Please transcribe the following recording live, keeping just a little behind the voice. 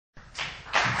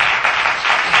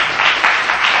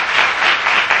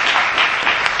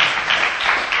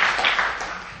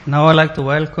Now I'd like to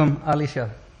welcome Alicia.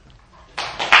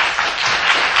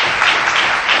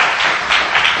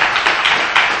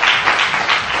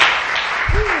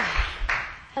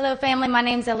 Hello, family. My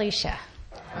name's Alicia.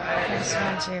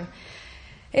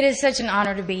 It is such an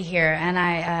honor to be here, and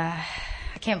I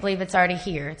can't believe it's already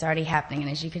here. It's already happening,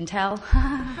 and as you can tell,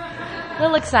 a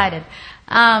little excited.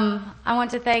 I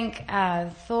want to thank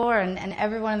Thor and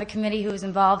everyone in the committee who was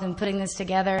involved in putting this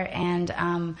together,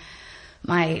 and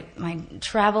my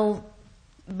travel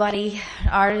buddy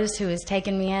artist who has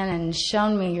taken me in and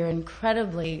shown me your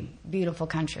incredibly beautiful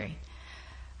country.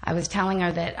 I was telling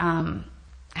her that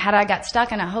had I got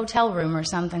stuck in a hotel room or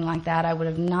something like that, I would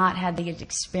have not had the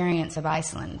experience of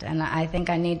Iceland. And I think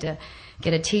I need to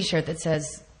get a T-shirt that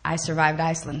says, "I survived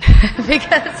Iceland,"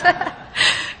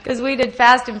 because we did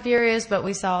Fast and Furious, but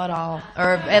we saw it all,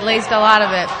 or at least a lot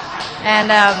of it. And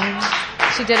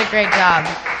she did a great job.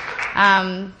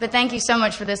 But thank you so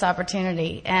much for this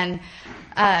opportunity. And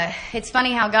it's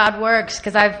funny how God works,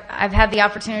 because I've had the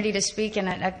opportunity to speak in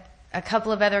a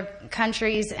couple of other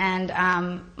countries, and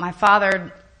my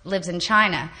father lives in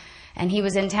China, and he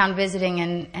was in town visiting,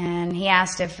 and he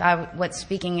asked what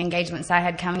speaking engagements I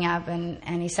had coming up,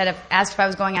 and he asked if I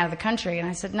was going out of the country, and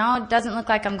I said, no, it doesn't look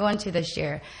like I'm going to this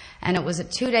year. And it was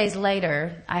 2 days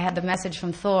later, I had the message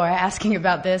from Thor asking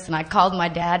about this, and I called my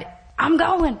dad, I'm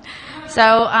going.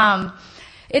 So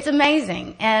it's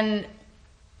amazing. And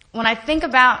when I think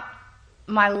about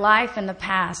my life in the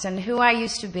past and who I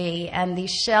used to be and the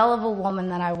shell of a woman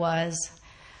that I was,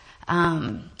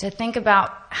 to think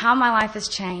about how my life has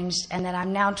changed and that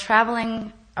I'm now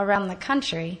traveling around the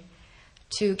country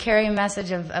to carry a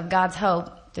message of God's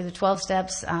hope through the 12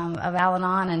 steps of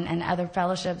Al-Anon and other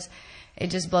fellowships,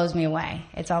 it just blows me away.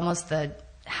 It's almost the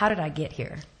how did I get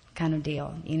here kind of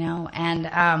deal, you know? And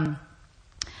I'm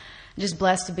just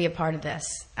blessed to be a part of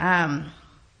this.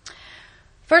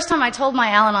 First time I told my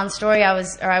Al-Anon story, I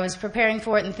was preparing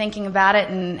for it and thinking about it,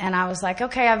 and I was like,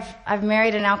 okay, I've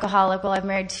married an alcoholic. Well, I've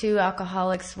married 2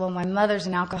 alcoholics. Well, my mother's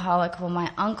an alcoholic. Well, my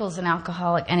uncle's an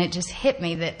alcoholic. And it just hit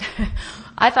me that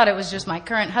I thought it was just my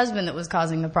current husband that was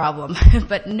causing the problem.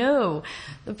 But no,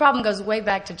 the problem goes way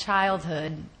back to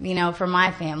childhood, you know, for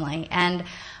my family. And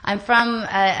I'm from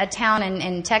a town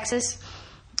in Texas,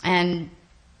 and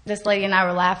this lady and I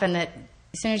were laughing that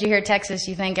as soon as you hear Texas,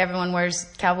 you think everyone wears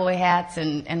cowboy hats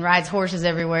and rides horses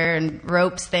everywhere and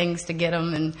ropes things to get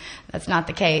them, and that's not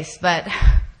the case. But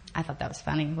I thought that was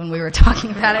funny when we were talking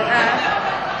about it.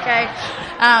 Okay.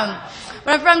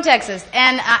 But I'm from Texas,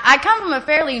 and I come from a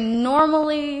fairly normal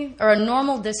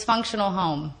dysfunctional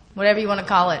home, whatever you want to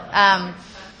call it.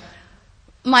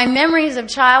 My memories of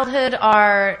childhood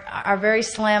are very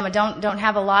slim. I don't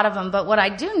have a lot of them, but what I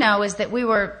do know is that we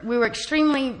were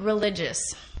extremely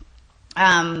religious.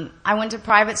 I went to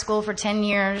private school for 10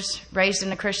 years, raised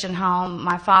in a Christian home.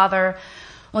 My father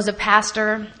was a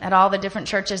pastor at all the different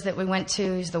churches that we went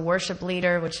to. He's the worship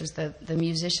leader, which was the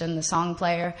musician, the song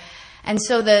player. And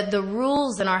so the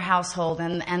rules in our household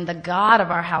and the God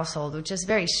of our household, which is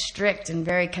very strict and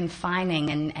very confining,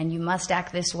 and you must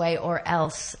act this way or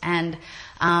else. And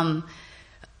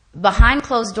behind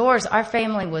closed doors, our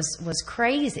family was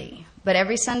crazy. But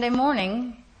every Sunday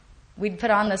morning, we'd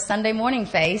put on the Sunday morning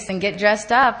face and get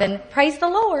dressed up and praise the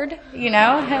Lord, you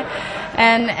know,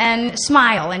 and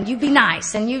smile, and you be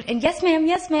nice, and yes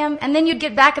ma'am, and then you'd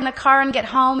get back in the car and get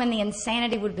home, and the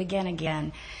insanity would begin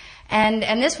again.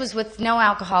 And this was with no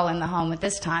alcohol in the home at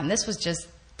this time. This was just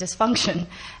dysfunction.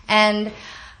 And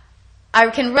I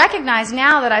can recognize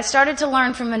now that I started to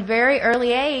learn from a very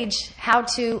early age how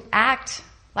to act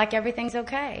like everything's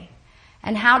okay,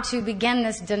 and how to begin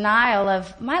this denial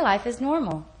of my life is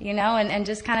normal, you know, and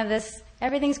just kind of this,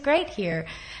 everything's great here.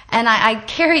 And I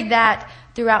carried that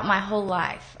throughout my whole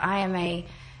life. I am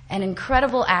an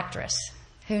incredible actress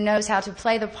who knows how to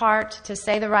play the part, to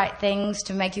say the right things,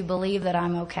 to make you believe that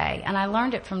I'm okay. And I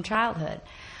learned it from childhood.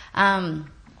 At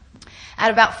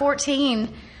about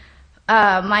 14,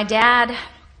 my dad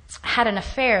had an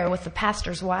affair with the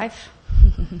pastor's wife.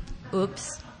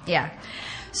 Oops. Yeah.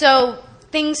 So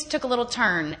things took a little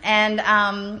turn, and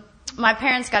my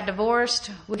parents got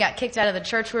divorced. We got kicked out of the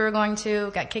church we were going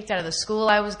to, got kicked out of the school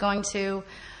I was going to.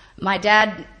 My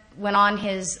dad went on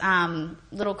his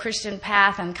little Christian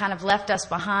path and kind of left us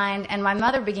behind, and my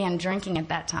mother began drinking at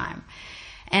that time.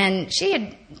 And she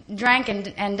had drank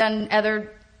and done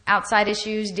other outside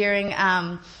issues during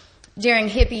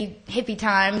hippie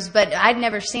times, but I'd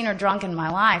never seen her drunk in my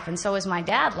life. And so as my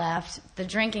dad left, the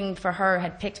drinking for her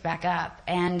had picked back up.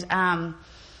 And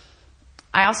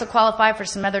I also qualified for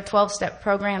some other 12-step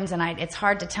programs, and it's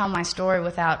hard to tell my story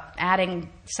without adding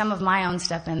some of my own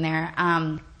stuff in there.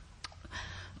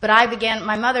 But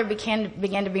my mother began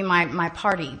to be my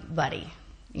party buddy.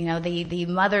 You know, the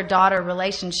mother-daughter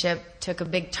relationship took a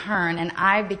big turn, and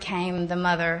I became the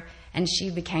mother and she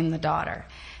became the daughter.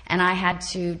 And I had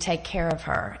to take care of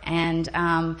her. And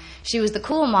she was the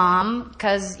cool mom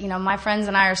because, you know, my friends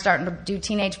and I are starting to do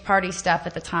teenage party stuff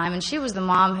at the time, and she was the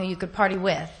mom who you could party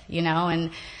with, you know.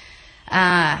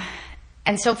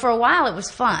 And so for a while it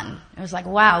was fun. It was like,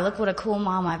 wow, look what a cool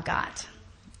mom I've got.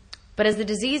 But as the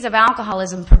disease of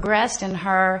alcoholism progressed in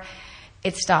her,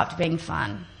 it stopped being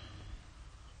fun.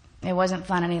 It wasn't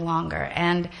fun any longer.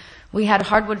 And we had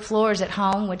hardwood floors at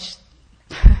home, which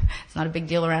it's not a big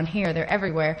deal around here. They're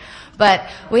everywhere. But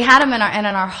we had them in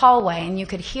our hallway, and you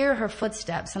could hear her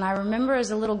footsteps. And I remember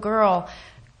as a little girl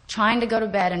trying to go to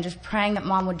bed and just praying that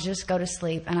Mom would just go to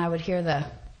sleep, and I would hear the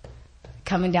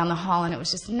coming down the hall, and it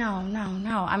was just, no, no,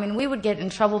 no. I mean, we would get in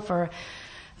trouble for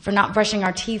not brushing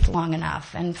our teeth long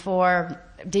enough, and for,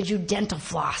 did you dental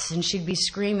floss? And she'd be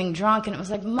screaming drunk, and it was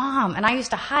like, Mom. And I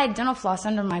used to hide dental floss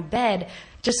under my bed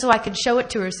just so I could show it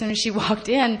to her as soon as she walked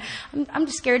in. I'm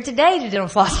just scared today to dental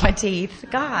floss my teeth.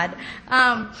 God.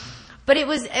 But it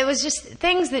was just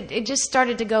things that it just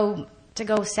started to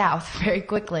go south very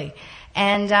quickly.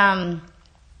 And,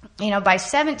 you know, by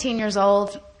 17 years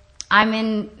old, I'm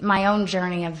in my own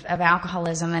journey of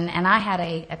alcoholism, and I had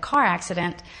a car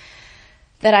accident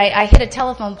that I hit a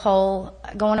telephone pole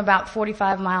going about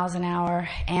 45 miles an hour,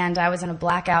 and I was in a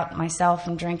blackout myself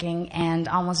from drinking and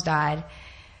almost died.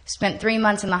 Spent 3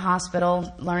 months in the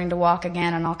hospital learning to walk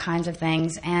again and all kinds of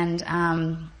things. And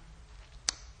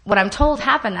what I'm told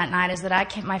happened that night is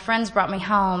that my friends brought me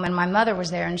home, and my mother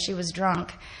was there, and she was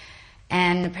drunk.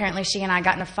 And apparently she and I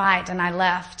got in a fight, and I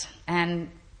left and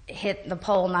hit the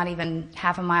pole not even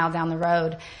half a mile down the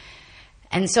road.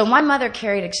 And so my mother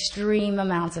carried extreme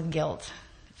amounts of guilt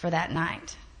for that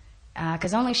night,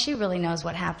 because only she really knows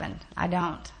what happened. I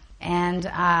don't. And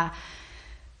I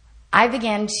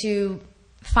began to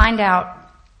find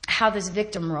out how this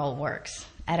victim role works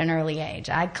at an early age.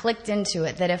 I clicked into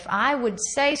it that if I would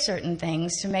say certain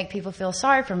things to make people feel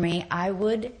sorry for me, I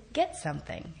would get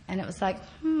something. And it was like,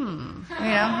 you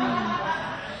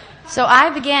know. So I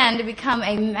began to become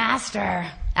a master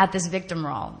at this victim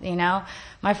role, you know.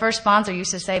 My first sponsor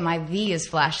used to say my V is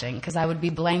flashing because I would be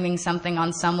blaming something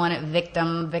on someone at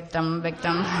victim, because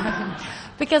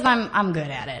I'm good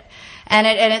at it. And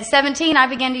at 17, I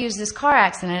began to use this car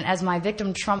accident as my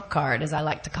victim trump card, as I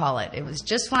like to call it. It was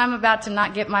just when I'm about to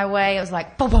not get my way, it was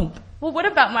like, boom, boom. Well, what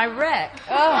about my wreck?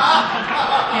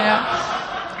 Oh, you know.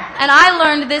 And I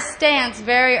learned this stance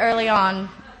very early on.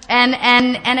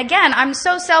 And again, I'm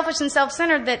so selfish and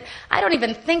self-centered that I don't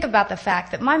even think about the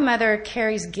fact that my mother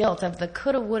carries guilt of the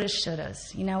coulda, woulda,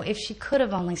 shouldas. You know, if she could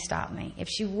have only stopped me, if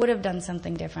she would have done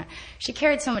something different. She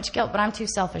carried so much guilt, but I'm too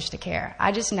selfish to care.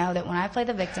 I just know that when I play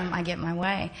the victim, I get my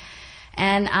way.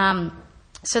 And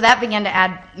so that began to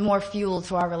add more fuel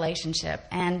to our relationship.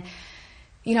 And,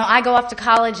 you know, I go off to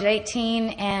college at 18,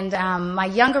 and my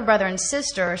younger brother and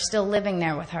sister are still living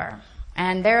there with her.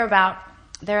 And they're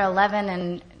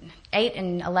 8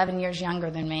 and 11 years younger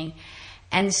than me.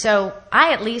 And so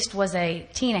I at least was a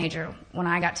teenager when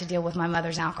I got to deal with my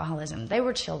mother's alcoholism. They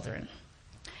were children.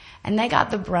 And they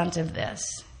got the brunt of this.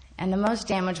 And the most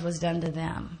damage was done to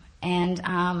them. And,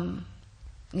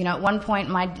 you know, at one point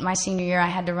in my senior year, I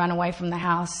had to run away from the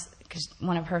house because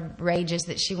one of her rages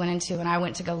that she went into, and I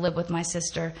went to go live with my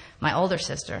sister, my older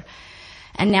sister.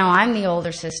 And now I'm the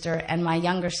older sister, and my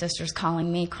younger sister's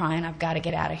calling me, crying, I've got to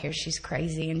get out of here. She's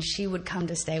crazy. And she would come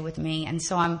to stay with me. And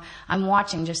so I'm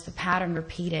watching just the pattern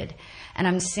repeated. And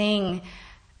I'm seeing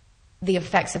the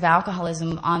effects of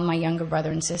alcoholism on my younger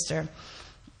brother and sister.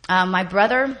 My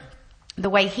brother, the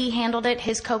way he handled it,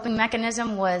 his coping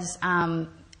mechanism was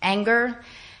anger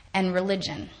and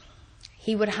religion.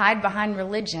 He would hide behind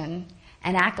religion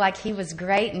and act like he was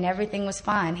great and everything was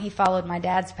fine. He followed my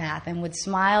dad's path and would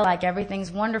smile like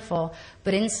everything's wonderful,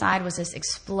 but inside was this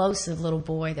explosive little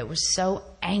boy that was so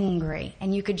angry,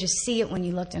 and you could just see it when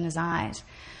you looked in his eyes.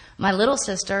 My little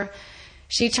sister,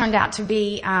 she turned out to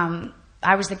be,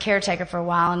 I was the caretaker for a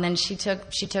while, and then she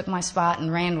took my spot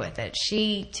and ran with it.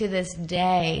 She, to this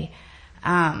day,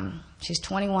 she's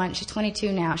 21, she's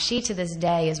 22 now. She, to this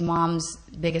day, is Mom's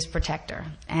biggest protector.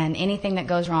 And anything that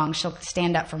goes wrong, she'll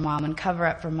stand up for Mom and cover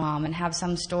up for Mom and have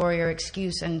some story or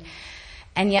excuse. And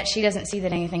yet she doesn't see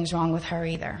that anything's wrong with her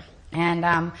either.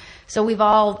 And so we've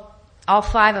all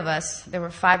 5 of us, there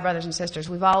were 5 brothers and sisters,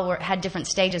 we've all had different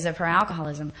stages of her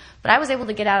alcoholism. But I was able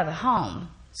to get out of the home,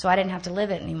 so I didn't have to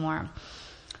live it anymore.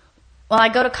 Well, I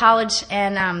go to college,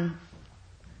 and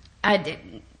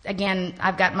again,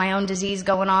 I've got my own disease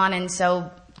going on, and so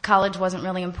college wasn't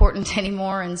really important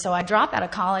anymore, and so I drop out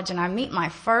of college and I meet my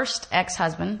first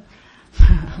ex-husband.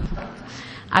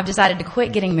 I've decided to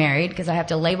quit getting married because I have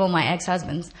to label my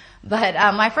ex-husbands. But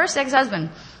my first ex-husband,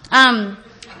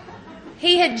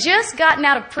 he had just gotten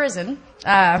out of prison,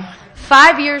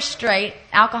 5 years straight,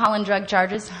 alcohol and drug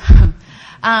charges.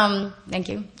 Thank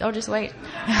you. Oh, just wait.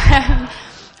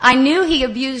 I knew he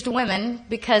abused women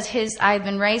because I had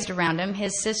been raised around him.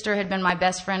 His sister had been my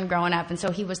best friend growing up, and so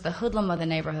he was the hoodlum of the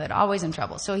neighborhood, always in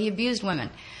trouble. So he abused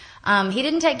women. He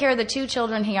didn't take care of the 2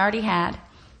 children he already had.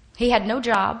 He had no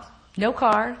job, no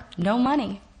car, no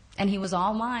money, and he was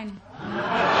all mine.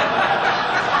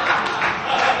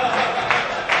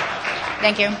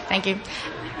 Thank you. Thank you.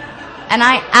 And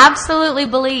I absolutely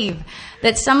believe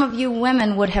that some of you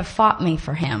women would have fought me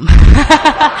for him.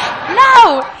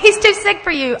 No, he's too sick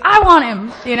for you. I want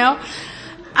him, you know.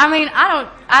 I mean,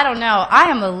 I don't know.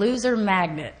 I am a loser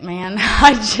magnet, man.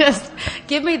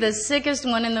 Give me the sickest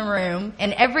one in the room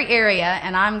in every area,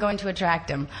 and I'm going to attract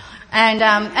him. And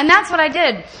that's what I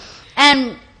did.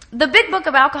 And the big book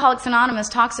of Alcoholics Anonymous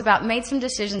talks about made some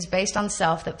decisions based on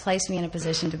self that placed me in a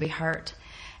position to be hurt.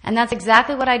 And that's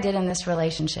exactly what I did in this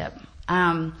relationship.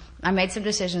 I made some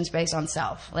decisions based on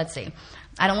self. Let's see.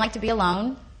 I don't like to be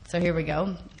alone. So here we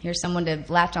go. Here's someone to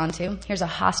latch onto. Here's a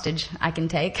hostage I can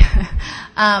take.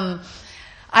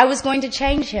 I was going to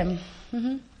change him.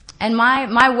 Mm-hmm. And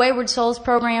my Wayward Souls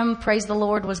program, praise the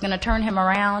Lord, was going to turn him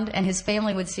around, and his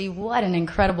family would see what an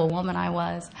incredible woman I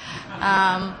was.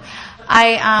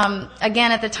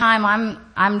 Again, at the time,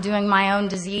 I'm doing my own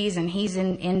disease, and he's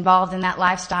involved in that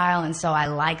lifestyle, and so I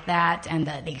like that, and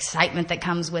the excitement that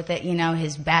comes with it, you know,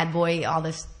 his bad boy, all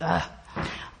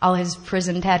his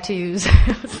prison tattoos.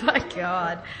 It's like,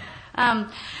 God.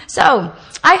 So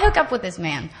I hook up with this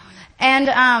man, and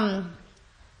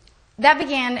that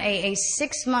began a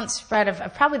 6-month spread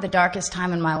of probably the darkest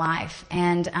time in my life,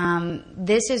 and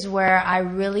this is where I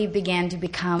really began to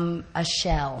become a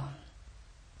shell.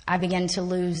 I began to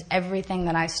lose everything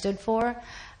that I stood for.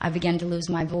 I began to lose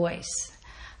my voice.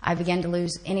 I began to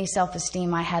lose any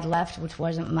self-esteem I had left, which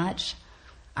wasn't much.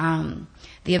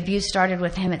 The abuse started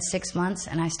with him at 6 months,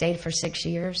 and I stayed for 6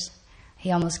 years.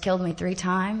 He almost killed me 3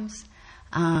 times.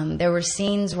 There were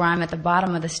scenes where I'm at the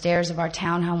bottom of the stairs of our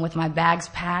townhome with my bags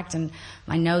packed, and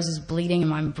my nose is bleeding,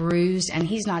 and I'm bruised, and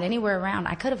he's not anywhere around.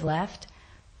 I could have left,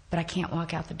 but I can't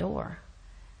walk out the door.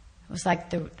 It was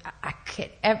like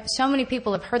so many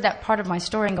people have heard that part of my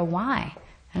story and go, why?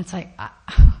 And it's like,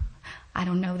 I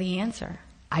don't know the answer.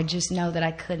 I just know that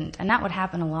I couldn't. And that would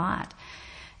happen a lot.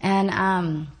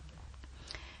 And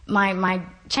my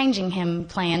changing him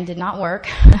plan did not work.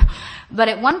 But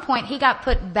at one point, he got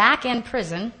put back in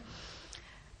prison.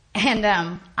 And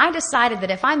I decided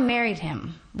that if I married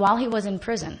him while he was in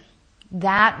prison,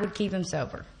 that would keep him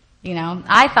sober. You know,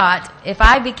 I thought if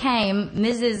I became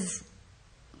Mrs.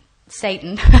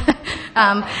 Satan, if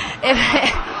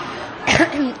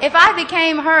I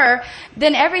became her,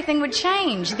 then everything would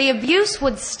change. The abuse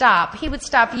would stop. He would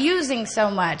stop using so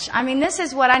much. I mean, this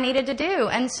is what I needed to do.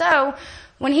 And so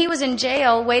when he was in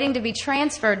jail waiting to be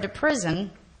transferred to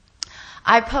prison,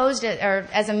 I posed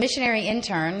as a missionary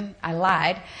intern. I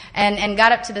lied and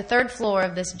got up to the 3rd floor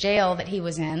of this jail that he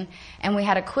was in, and we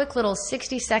had a quick little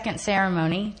 60-second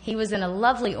ceremony. He was in a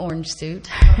lovely orange suit.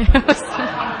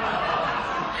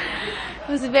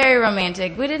 It was very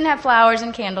romantic. We didn't have flowers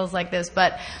and candles like this,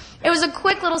 but it was a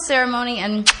quick little ceremony,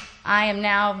 and I am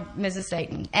now Mrs.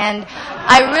 Satan. And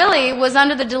I really was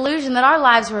under the delusion that our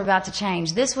lives were about to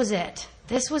change. This was it.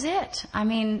 This was it. I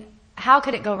mean, how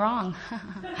could it go wrong?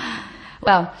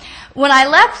 Well, when I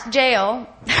left jail,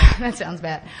 that sounds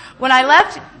bad. When I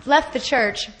left the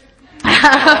church,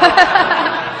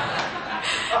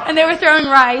 and they were throwing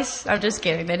rice. I'm just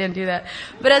kidding. They didn't do that.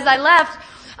 But as I left,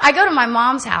 I go to my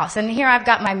mom's house, and here I've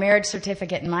got my marriage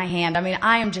certificate in my hand. I mean,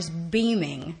 I am just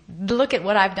beaming. Look at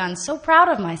what I've done. So proud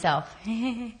of myself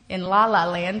in La La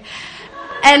Land.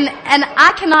 And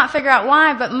I cannot figure out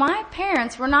why, but my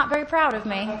parents were not very proud of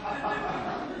me.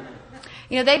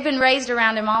 You know, they'd been raised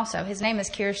around him also. His name is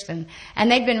Kirsten. And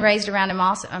they'd been raised around him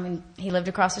also. I mean, he lived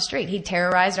across the street. He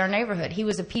terrorized our neighborhood. He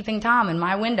was a peeping Tom in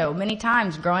my window many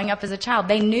times growing up as a child.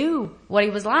 They knew what he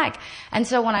was like. And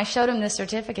so when I showed him this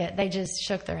certificate, they just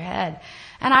shook their head.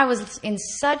 And I was in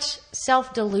such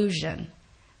self-delusion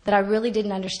that I really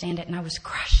didn't understand it. And I was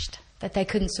crushed that they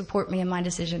couldn't support me in my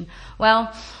decision.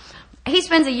 Well, he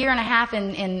spends a year and a half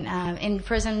in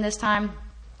prison this time.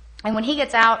 And when he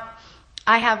gets out,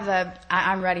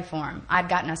 I'm ready for him. I'd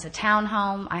gotten us a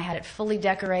townhome. I had it fully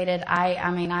decorated. I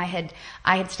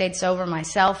had stayed sober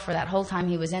myself for that whole time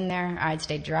he was in there. I'd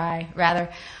stayed dry, rather.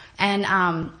 And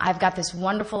I've got this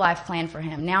wonderful life plan for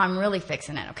him. Now I'm really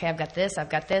fixing it. Okay, I've got this.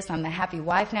 I'm the happy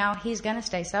wife now. He's going to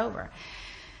stay sober.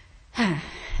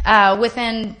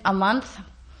 Within a month,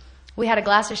 we had a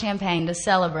glass of champagne to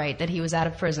celebrate that he was out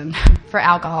of prison for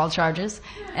alcohol charges.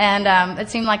 And it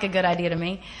seemed like a good idea to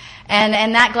me.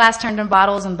 And that glass turned into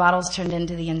bottles, and bottles turned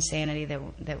into the insanity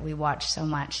that we watched so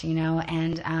much, you know.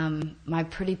 And my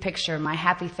pretty picture, my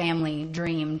happy family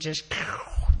dream just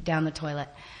down the toilet.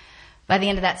 By the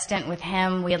end of that stint with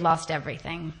him, we had lost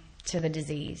everything to the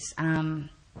disease.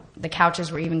 The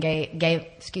couches were even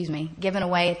given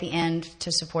away at the end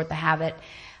to support the habit.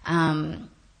 I'm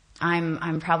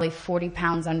probably 40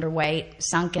 pounds underweight,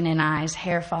 sunken in eyes,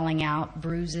 hair falling out,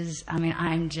 bruises. I mean,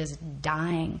 I'm just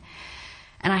dying.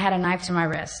 And I had a knife to my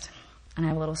wrist, and I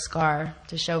have a little scar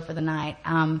to show for the night,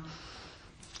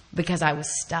 because I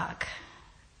was stuck.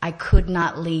 I could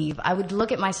not leave. I would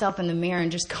look at myself in the mirror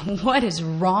and just go, what is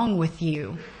wrong with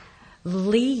you?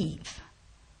 Leave.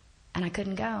 And I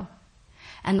couldn't go.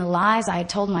 And the lies I had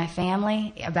told my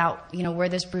family about, you know, where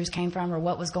this bruise came from or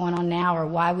what was going on now or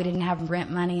why we didn't have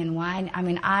rent money and why, I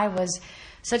mean, I was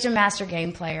such a master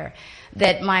game player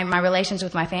that my relations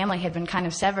with my family had been kind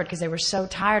of severed because they were so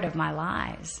tired of my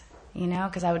lies, you know,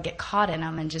 because I would get caught in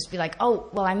them and just be like, oh,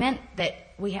 well, I meant that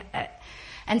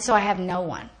and so I have no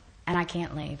one and I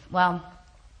can't leave. Well,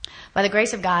 by the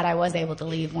grace of God, I was able to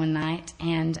leave one night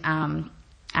and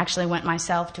actually went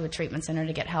myself to a treatment center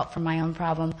to get help from my own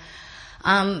problem.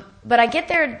 But I get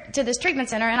there to this treatment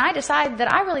center and I decide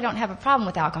that I really don't have a problem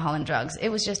with alcohol and drugs. It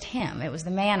was just him. It was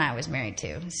the man I was married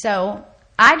to. So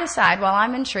I decide while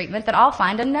I'm in treatment that I'll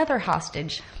find another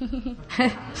hostage.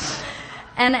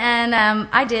 and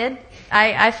I did.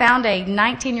 I found a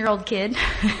 19-year-old kid.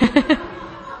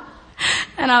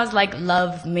 And I was like,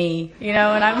 love me, you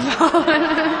know, and I'm following.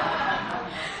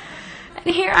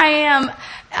 And here I am.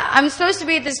 I'm supposed to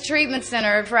be at this treatment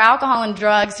center for alcohol and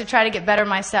drugs to try to get better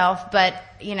myself, but,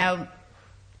 you know,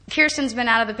 Kirsten's been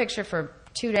out of the picture for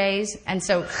 2 days, and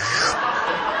so...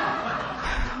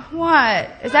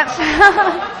 What? Is that...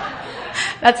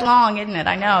 That's long, isn't it?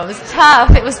 I know. It was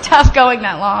tough. It was tough going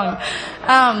that long.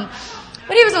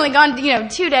 But he was only gone, you know,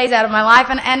 2 days out of my life,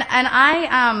 and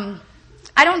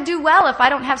I don't do well if I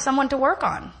don't have someone to work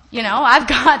on. You know,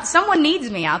 someone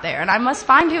needs me out there, and I must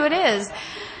find who it is.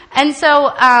 And so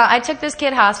I took this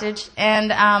kid hostage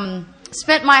and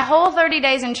spent my whole 30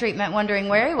 days in treatment wondering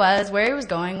where he was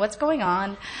going, what's going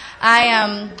on.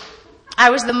 I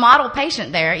was the model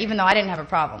patient there, even though I didn't have a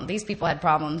problem. These people had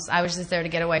problems. I was just there to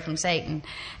get away from Satan.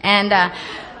 And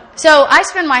so I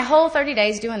spent my whole 30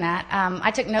 days doing that.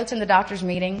 I took notes in the doctor's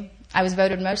meeting. I was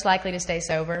voted most likely to stay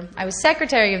sober. I was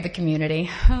secretary of the community.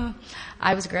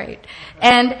 I was great.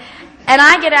 And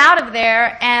I get out of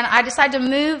there, and I decide to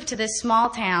move to this small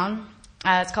town.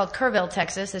 It's called Kerrville,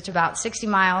 Texas. It's about 60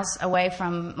 miles away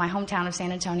from my hometown of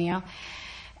San Antonio.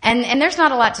 And there's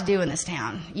not a lot to do in this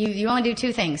town. You only do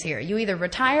two things here. You either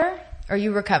retire or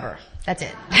you recover. That's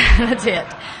it. That's it.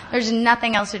 There's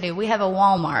nothing else to do. We have a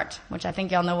Walmart, which I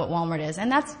think y'all know what Walmart is,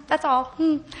 and that's all.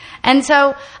 And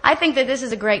so I think that this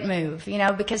is a great move, you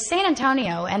know, because San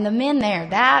Antonio and the men there,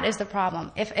 that is the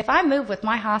problem. If I move with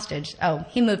my hostage, oh,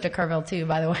 he moved to Kerrville too,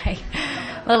 by the way,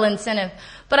 little incentive.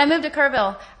 But I moved to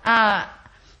Kerrville,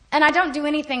 and I don't do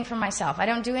anything for myself. I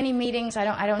don't do any meetings. I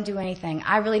don't do anything.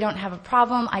 I really don't have a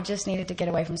problem. I just needed to get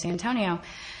away from San Antonio.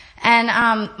 And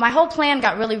my whole plan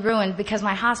got really ruined because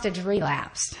my hostage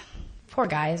relapsed. Poor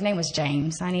guy. His name was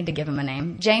James. I need to give him a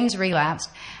name. James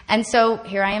relapsed. And so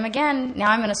here I am again.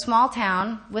 Now I'm in a small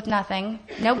town with nothing.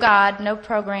 No God, no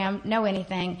program, no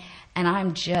anything. And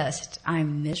I'm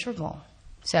miserable.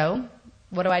 So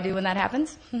what do I do when that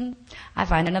happens? I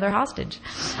find another hostage.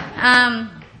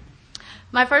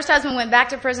 My first husband went back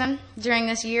to prison during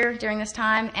this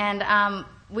time, and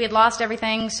we had lost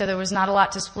everything, so there was not a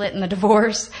lot to split in the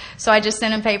divorce. So I just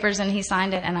sent him papers, and he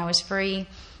signed it, and I was free.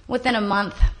 Within a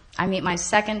month, I meet my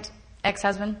second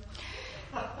ex-husband.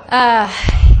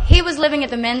 He was living at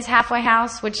the men's halfway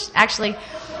house, which actually,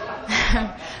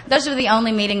 those were the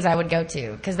only meetings I would go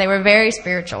to, because they were very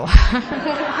spiritual.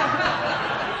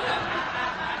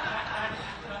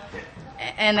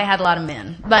 And they had a lot of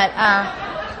men. But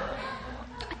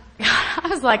I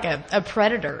was like a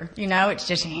predator, you know. It's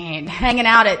just hanging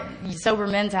out at sober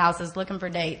men's houses looking for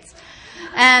dates.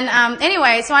 And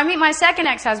anyway, so I meet my second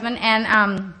ex-husband,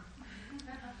 and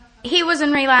he was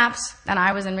in relapse, and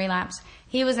I was in relapse.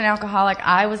 He was an alcoholic.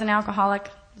 I was an alcoholic.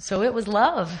 So it was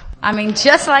love. I mean,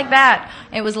 just like that,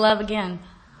 it was love again.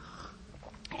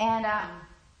 And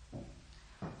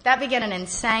that began an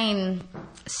insane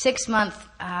 6-month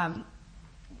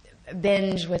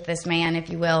binge with this man, if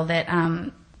you will, that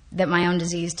that my own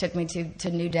disease took me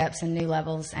to new depths and new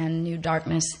levels and new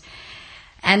darkness.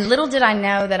 And little did I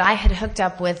know that I had hooked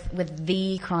up with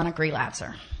the chronic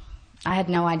relapser. I had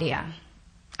no idea.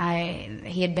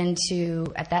 He had been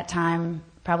to, at that time,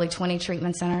 probably 20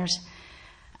 treatment centers,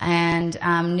 and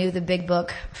knew the big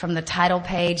book from the title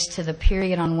page to the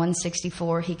period on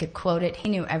 164. He could quote it. He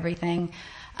knew everything.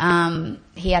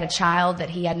 He had a child that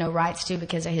he had no rights to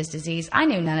because of his disease. I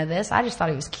knew none of this. I just thought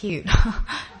he was cute, so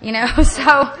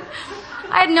I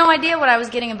had no idea what I was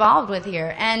getting involved with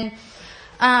here. And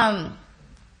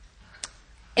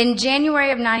in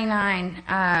January of 99,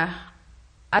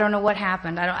 I don't know what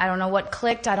happened. I don't know what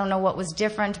clicked. I don't know what was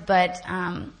different, but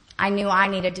I knew I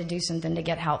needed to do something to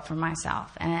get help for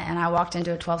myself. And I walked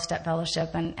into a 12-step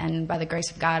fellowship, and by the grace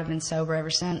of God, I've been sober ever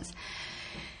since.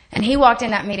 And he walked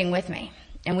in that meeting with me,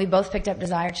 and we both picked up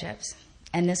Desire Chips.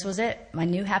 And this was it, my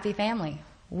new happy family.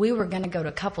 We were going to go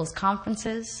to couples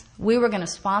conferences. We were going to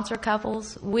sponsor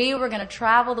couples. We were going to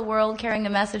travel the world carrying the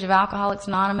message of Alcoholics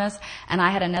Anonymous. And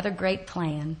I had another great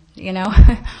plan,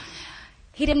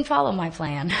 He didn't follow my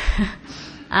plan.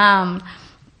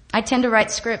 I tend to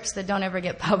write scripts that don't ever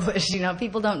get published.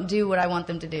 People don't do what I want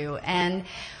them to do. And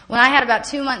when I had about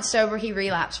 2 months sober, he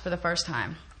relapsed for the first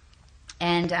time.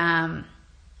 And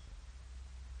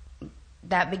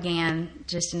that began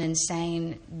just an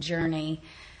insane journey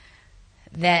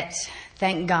that,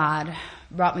 thank God,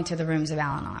 brought me to the rooms of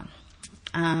Al-Anon.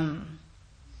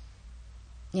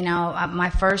 My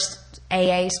first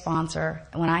AA sponsor,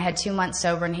 when I had 2 months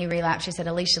sober and he relapsed, she said,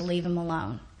 Alicia, leave him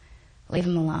alone. Leave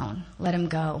him alone. Let him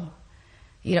go.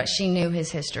 She knew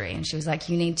his history, and she was like,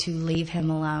 you need to leave him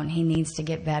alone. He needs to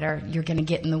get better. You're going to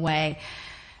get in the way.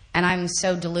 And I'm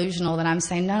so delusional that I'm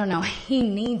saying, no, he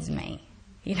needs me.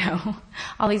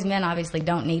 All these men obviously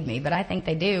don't need me, but I think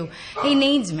they do. He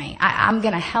needs me. I'm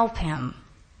going to help him.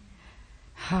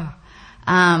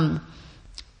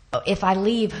 If I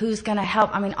leave, who's going to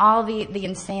help? All the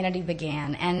insanity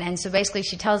began. And so basically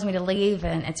she tells me to leave,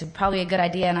 and it's probably a good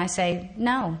idea. And I say,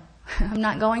 no, I'm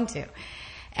not going to.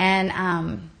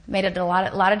 And made a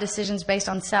lot of decisions based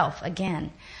on self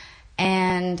again.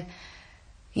 And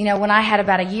when I had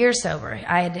about a year sober,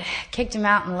 I had kicked him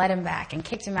out and let him back and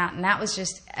kicked him out, and that was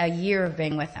just a year of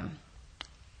being with him.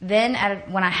 Then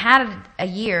when I had a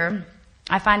year,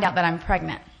 I find out that I'm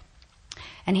pregnant.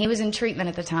 And he was in treatment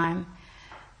at the time,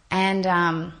 and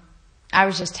I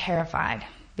was just terrified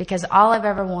because all I've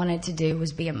ever wanted to do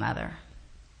was be a mother.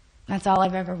 That's all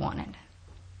I've ever wanted.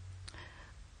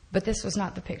 But this was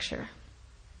not the picture.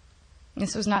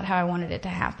 This was not how I wanted it to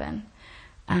happen.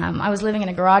 I was living in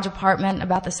a garage apartment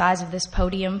about the size of this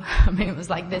podium. It was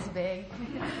like this big.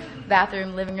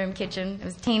 Bathroom, living room, kitchen. It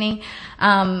was teeny.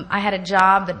 I had a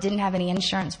job that didn't have any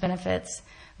insurance benefits.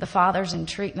 The father's in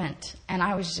treatment. And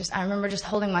I remember just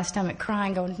holding my stomach,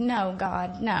 crying, going, no,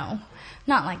 God, no,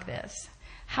 not like this.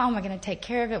 How am I going to take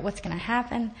care of it? What's going to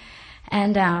happen?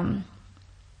 And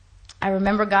I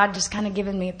remember God just kind of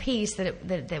giving me a peace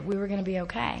that we were going to be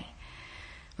okay.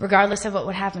 Regardless of what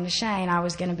would happen to Shane, I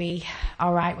was going to be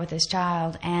all right with this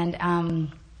child.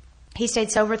 And he stayed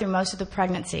sober through most of the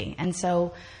pregnancy. And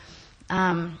so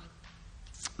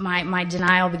my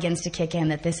denial begins to kick in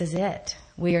that this is it.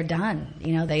 We are done.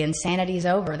 The insanity is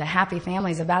over. The happy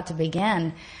family is about to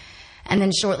begin. And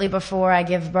then shortly before I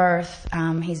give birth,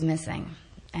 he's missing.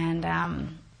 And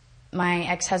my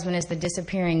ex-husband is the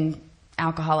disappearing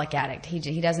alcoholic addict.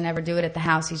 He doesn't ever do it at the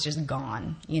house. He's just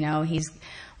gone.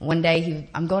 One day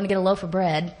I'm going to get a loaf of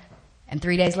bread, and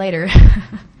 3 days later,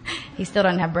 he still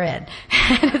doesn't have bread.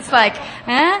 And it's like,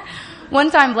 huh? One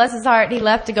time, bless his heart, he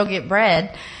left to go get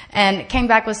bread and came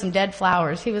back with some dead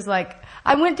flowers. He was like,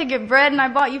 I went to get bread and I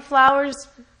bought you flowers,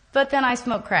 but then I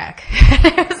smoked crack.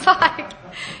 It was like,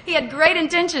 he had great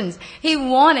intentions. He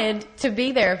wanted to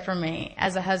be there for me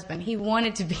as a husband. He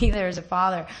wanted to be there as a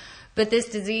father. But this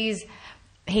disease,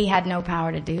 he had no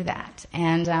power to do that.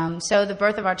 And so the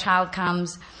birth of our child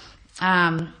comes.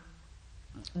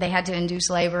 They had to induce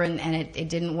labor, and it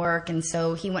didn't work. And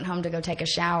so he went home to go take a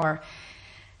shower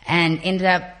and ended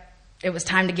up, it was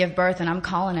time to give birth, and I'm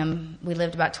calling him. We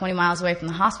lived about 20 miles away from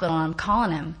the hospital, and I'm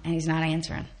calling him, and he's not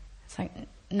answering. It's like,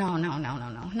 no,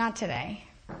 not today.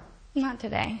 Not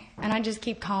today. And I just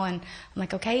keep calling. I'm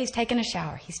like, okay, he's taking a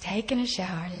shower. He's taking a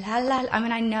shower. La, la,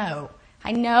 la.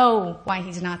 I know why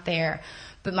he's not there.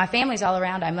 But my family's all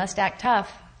around. I must act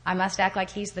tough. I must act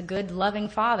like he's the good, loving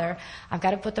father. I've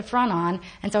got to put the front on.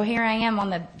 And so here I am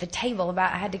on the table.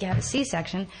 I had to have a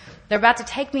C-section. They're about to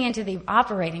take me into the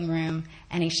operating room,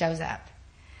 and he shows up.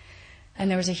 And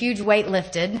there was a huge weight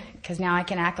lifted, because now I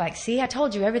can act like, see, I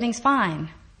told you everything's fine.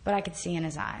 But I could see in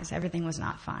his eyes everything was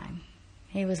not fine.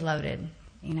 He was loaded.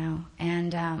 you know,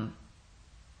 and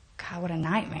God, what a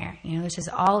nightmare. You know, this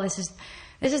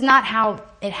is not how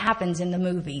it happens in the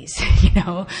movies. You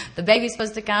know, the baby's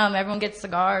supposed to come, everyone gets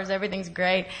cigars, everything's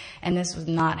great, and this was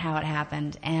not how it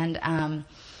happened. And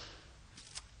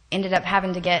ended up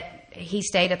having to he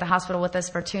stayed at the hospital with us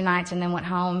for 2 nights and then went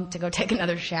home to go take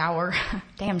another shower.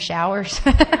 Damn showers.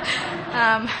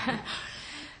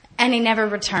 And he never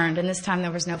returned, and this time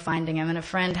there was no finding him. And a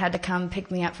friend had to come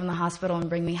pick me up from the hospital and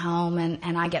bring me home,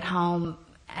 and I get home,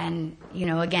 and, you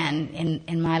know, again,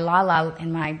 in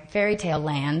my fairy tale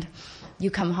land, you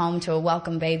come home to a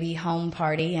welcome baby home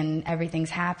party and everything's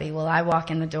happy. Well, I walk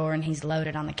in the door and he's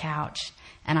loaded on the couch,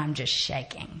 and I'm just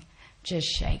shaking.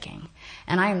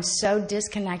 And I am so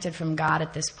disconnected from God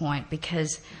at this point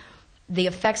because the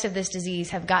effects of this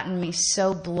disease have gotten me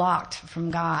so blocked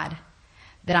from God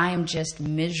that I am just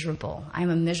miserable. I am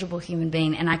a miserable human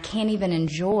being, and I can't even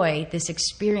enjoy this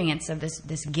experience of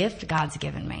this gift God's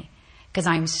given me because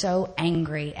I'm so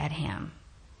angry at him.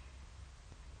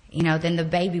 You know, then the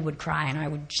baby would cry and I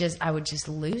would just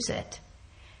lose it.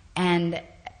 And,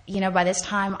 you know, by this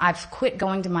time I've quit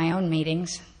going to my own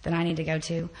meetings that I need to go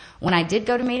to. When I did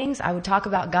go to meetings, I would talk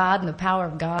about God and the power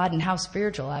of God and how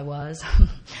spiritual I was.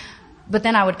 But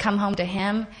then I would come home to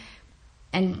him,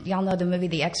 and y'all know the movie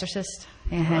The Exorcist?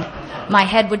 My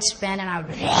head would spin and I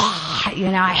would, you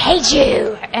know, I hate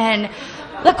you, and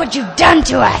look what you've done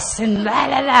to us, and blah,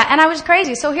 blah, blah. And I was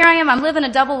crazy. So here I am, I'm living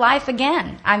a double life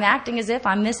again. I'm acting as if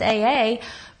I'm Miss AA,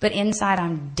 but inside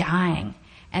I'm dying.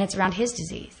 And it's around his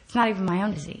disease. It's not even my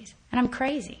own disease. And I'm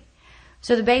crazy.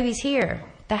 So the baby's here.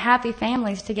 The happy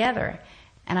family's together.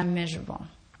 And I'm miserable.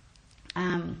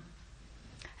 I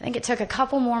think it took a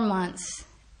couple more months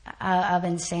of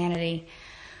insanity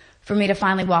for me to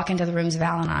finally walk into the rooms of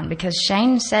Al-Anon, because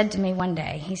Shane said to me one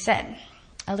day, he said,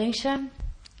 Alicia,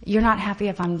 you're not happy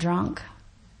if I'm drunk.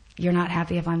 You're not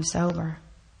happy if I'm sober.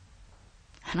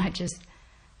 And I just,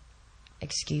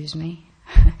 excuse me?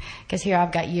 Because here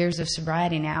I've got years of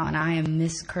sobriety now, and I am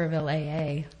Miss Kerrville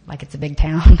AA, like it's a big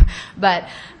town. But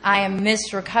I am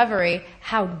Miss Recovery.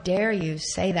 How dare you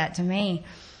say that to me?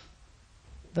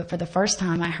 But for the first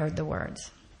time, I heard the words,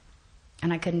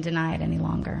 and I couldn't deny it any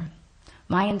longer.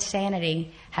 My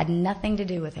insanity had nothing to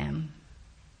do with him.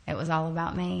 It was all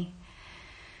about me.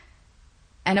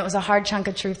 And it was a hard chunk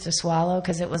of truth to swallow,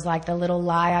 because it was like the little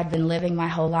lie I'd been living my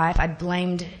whole life. I'd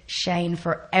blamed Shane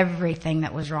for everything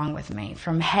that was wrong with me,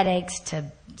 from headaches to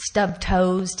stubbed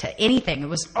toes to anything. It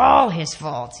was all his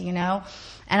fault, you know.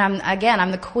 And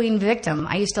I'm the queen victim.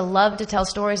 I used to love to tell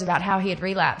stories about how he had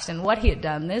relapsed and what he had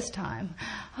done this time.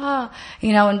 Oh,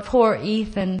 you know, and poor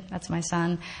Ethan, that's my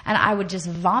son. And I would just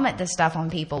vomit this stuff on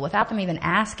people without them even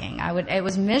asking. It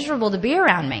was miserable to be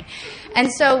around me.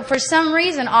 And so for some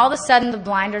reason, all of a sudden the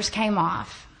blinders came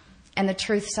off and the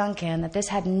truth sunk in that this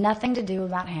had nothing to do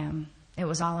about him. It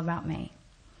was all about me.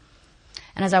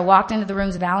 And as I walked into the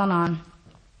rooms of Al-Anon,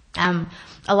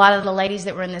 a lot of the ladies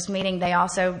that were in this meeting, they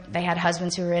had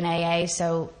husbands who were in AA,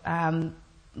 so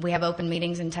we have open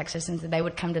meetings in Texas, and so they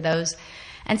would come to those.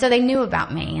 And so they knew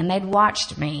about me, and they'd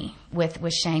watched me with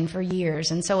Shane for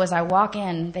years. And so as I walk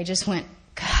in, they just went,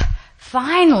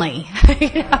 finally,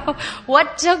 you know,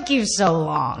 what took you so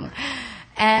long?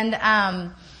 And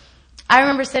I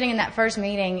remember sitting in that first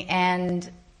meeting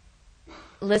and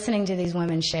listening to these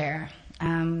women share.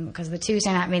 Because the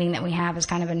Tuesday night meeting that we have is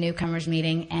kind of a newcomers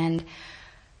meeting, and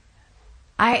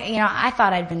I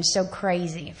thought I'd been so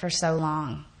crazy for so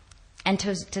long, and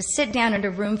to sit down in a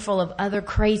room full of other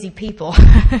crazy people,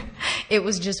 it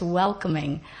was just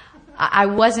welcoming. I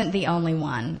wasn't the only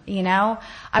one, you know.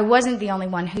 I wasn't the only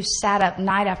one who sat up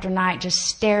night after night just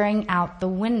staring out the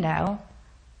window,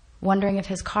 wondering if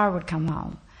his car would come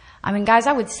home. I mean, guys,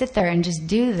 I would sit there and just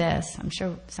do this. I'm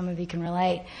sure some of you can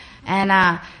relate,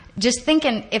 and just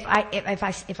thinking, if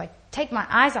I take my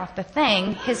eyes off the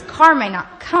thing, his car may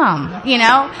not come, you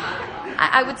know.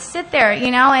 I would sit there,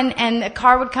 you know, and the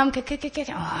car would come.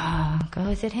 Oh,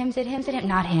 is it him? Is it him? Is it him?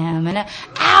 Not him. And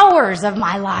hours of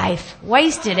my life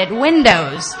wasted at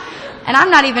windows. And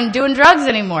I'm not even doing drugs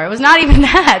anymore. It was not even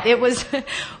that. It was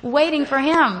waiting for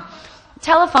him.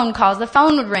 Telephone calls, the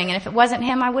phone would ring, and if it wasn't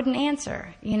him, I wouldn't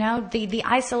answer. You know, the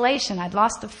isolation, I'd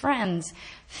lost the friends.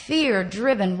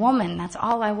 Fear-driven woman, that's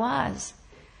all I was.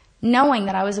 Knowing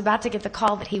that I was about to get the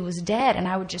call that he was dead, and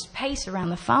I would just pace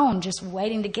around the phone just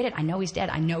waiting to get it. I know he's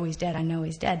dead, I know he's dead, I know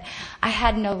he's dead. I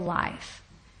had no life.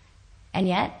 And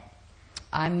yet,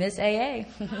 I'm Miss AA,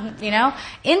 you know?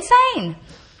 Insane.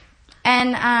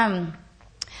 And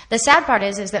the sad part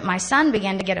is that my son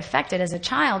began to get affected as a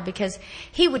child because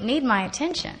he would need my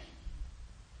attention,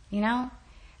 you know?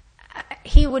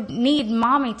 He would need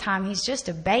mommy time. He's just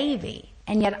a baby.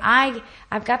 And yet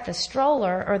I've got the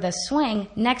stroller or the swing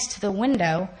next to the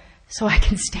window so I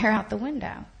can stare out the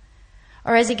window.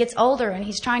 Or as he gets older and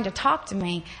he's trying to talk to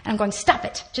me, and I'm going, stop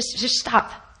it, just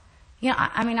stop. You know,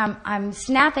 I'm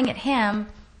snapping at him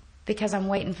because I'm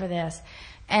waiting for this.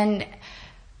 And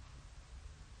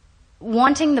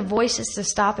wanting the voices to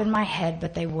stop in my head,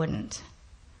 but they wouldn't.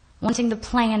 Wanting the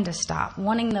plan to stop.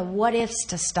 Wanting the what-ifs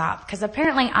to stop. Because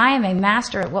apparently I am a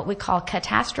master at what we call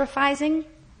catastrophizing.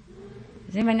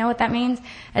 Does anybody know what that means?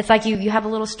 It's like you have a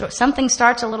little story. Something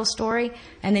starts a little story,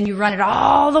 and then you run it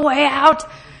all the way out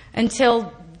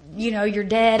until, you know, you're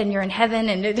dead and you're in heaven.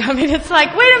 And it's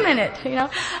like, wait a minute, you know.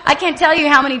 I can't tell you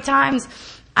how many times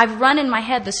I've run in my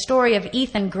head the story of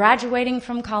Ethan graduating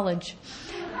from college.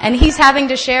 And he's having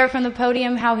to share from the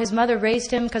podium how his mother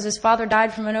raised him because his father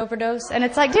died from an overdose. And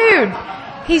it's like, dude,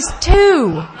 he's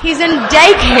 2. He's in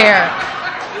daycare.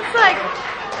 It's like,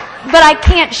 but I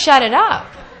can't shut it up.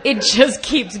 It just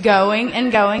keeps going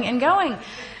and going and going.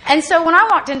 And so when I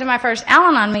walked into my first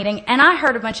Al-Anon meeting and I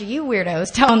heard a bunch of you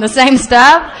weirdos telling the same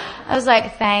stuff, I was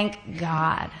like, thank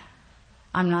God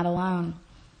I'm not alone.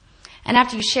 And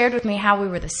after you shared with me how we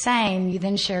were the same, you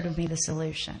then shared with me the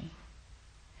solution.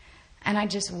 And I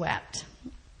just wept.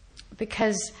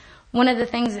 Because one of the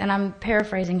things, and I'm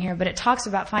paraphrasing here, but it talks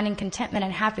about finding contentment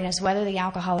and happiness whether the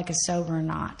alcoholic is sober or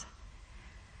not.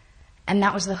 And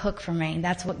that was the hook for me.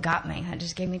 That's what got me. That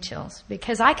just gave me chills.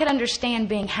 Because I could understand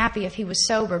being happy if he was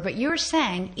sober, but you were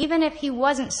saying, even if he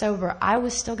wasn't sober, I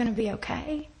was still going to be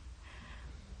okay.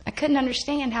 I couldn't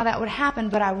understand how that would happen,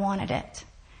 but I wanted it.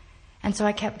 And so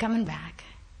I kept coming back,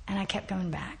 and I kept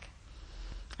coming back.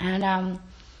 And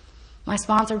my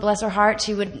sponsor, bless her heart,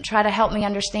 she would try to help me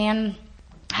understand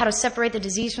how to separate the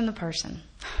disease from the person.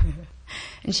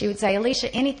 And she would say,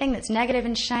 Alicia, anything that's negative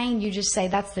and shame, you just say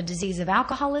that's the disease of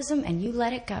alcoholism and you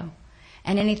let it go.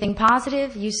 And anything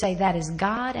positive, you say that is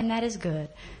God and that is good.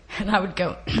 And I would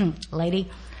go, lady,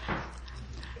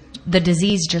 the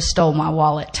disease just stole my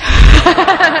wallet. So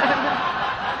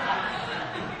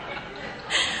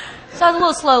I was a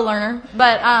little slow learner,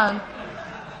 but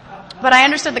I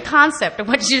understood the concept of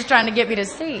what she was trying to get me to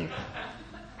see.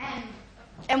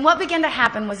 And what began to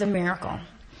happen was a miracle.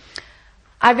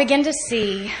 I began to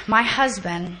see my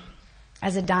husband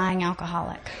as a dying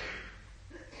alcoholic,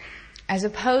 as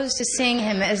opposed to seeing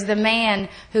him as the man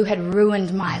who had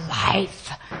ruined my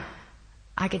life.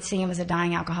 I could see him as a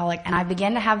dying alcoholic, and I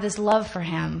began to have this love for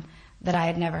him that I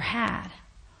had never had.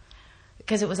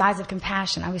 Because it was eyes of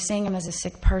compassion. I was seeing him as a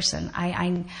sick person.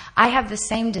 I have the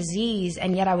same disease,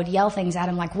 and yet I would yell things at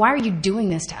him like, why are you doing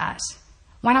this to us?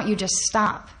 Why don't you just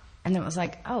stop? And then it was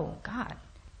like, oh, God,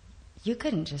 you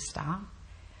couldn't just stop.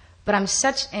 But I'm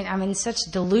in such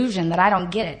delusion that I don't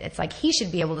get it. It's like he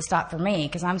should be able to stop for me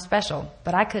because I'm special,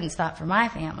 but I couldn't stop for my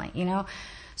family, you know?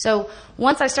 So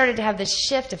once I started to have this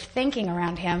shift of thinking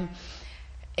around him,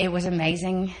 it was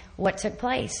amazing what took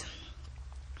place.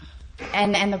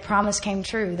 And the promise came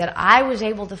true that I was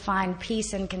able to find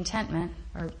peace and contentment,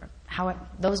 or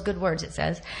those good words it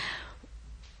says,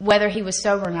 whether he was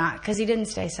sober or not, because he didn't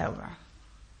stay sober.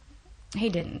 He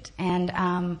didn't.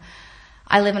 And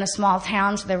I live in a small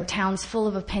town, so there were towns full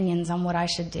of opinions on what I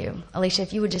should do. Alicia,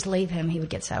 if you would just leave him, he would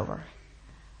get sober.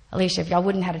 Alicia, if y'all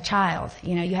wouldn't had a child,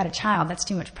 you know, you had a child, that's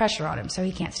too much pressure on him, so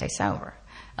he can't stay sober.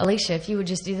 Alicia, if you would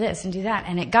just do this and do that.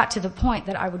 And it got to the point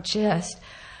that I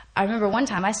remember one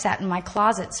time I sat in my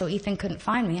closet so Ethan couldn't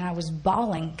find me, and I was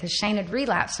bawling because Shane had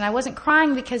relapsed. And I wasn't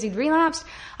crying because he'd relapsed.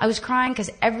 I was crying because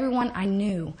everyone I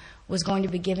knew was going to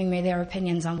be giving me their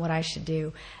opinions on what I should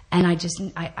do. And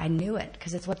I knew it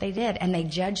because it's what they did. And they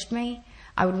judged me.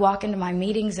 I would walk into my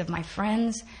meetings of my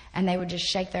friends, and they would just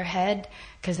shake their head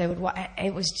because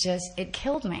it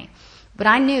killed me. But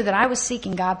I knew that I was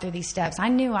seeking God through these steps. I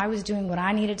knew I was doing what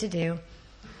I needed to do,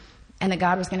 and that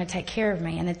God was going to take care of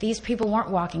me, and that these people weren't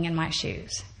walking in my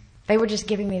shoes. They were just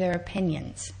giving me their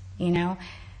opinions, you know.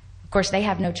 Of course, they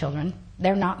have no children.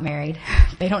 They're not married.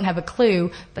 They don't have a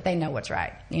clue, but they know what's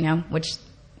right, you know, which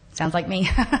sounds like me.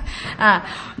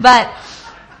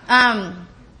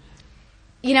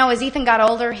 You know, as Ethan got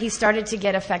older, he started to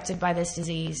get affected by this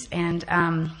disease, and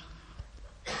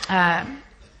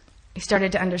he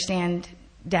started to understand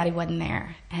Daddy wasn't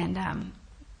there. And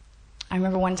I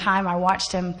remember one time I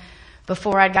watched him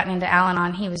before I'd gotten into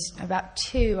Al-Anon. He was about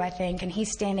 2, I think, and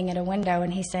he's standing at a window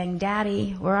and he's saying,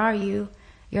 Daddy, where are you?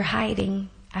 You're hiding.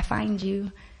 I find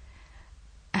you.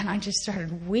 And I just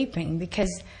started weeping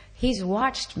because he's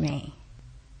watched me.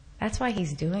 That's why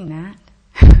he's doing that.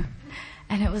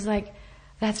 And it was like,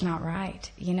 that's not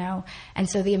right, you know. And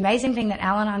so the amazing thing that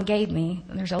Al-Anon gave me,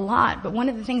 and there's a lot, but one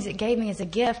of the things it gave me as a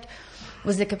gift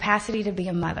was the capacity to be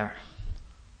a mother.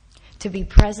 to be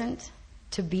present,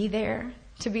 to be there,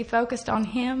 to be focused on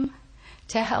him,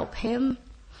 to help him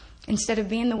instead of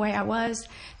being the way I was,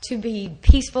 to be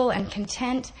peaceful and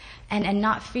content and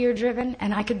not fear-driven.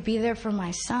 And I could be there for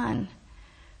my son,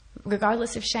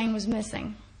 regardless if Shane was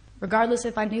missing, regardless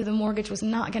if I knew the mortgage was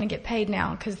not going to get paid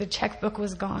now because the checkbook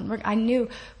was gone. I knew,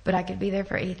 but I could be there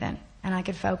for Ethan, and I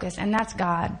could focus. And that's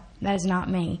God. That is not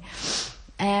me.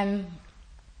 And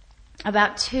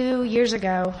about 2 years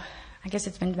ago, I guess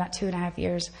it's been about 2.5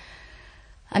 years,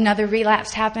 another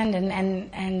relapse happened,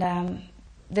 and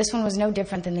this one was no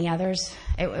different than the others.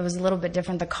 It was a little bit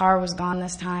different. The car was gone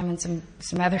this time, and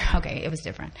some other. Okay, it was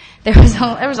different. There was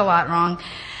a lot wrong,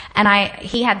 and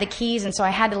he had the keys, and so I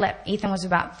had to let Ethan was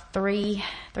about 3.5.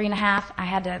 I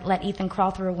had to let Ethan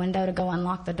crawl through a window to go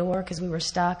unlock the door because we were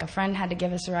stuck. A friend had to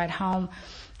give us a ride home.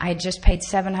 I had just paid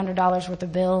 $700 worth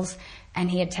of bills,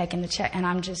 and he had taken the check, and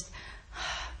I'm just.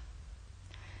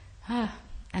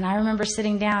 And I remember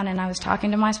sitting down, and I was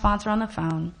talking to my sponsor on the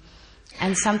phone.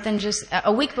 And something just,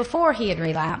 a week before he had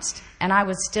relapsed, and I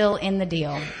was still in the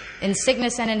deal, in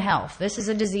sickness and in health. This is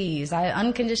a disease,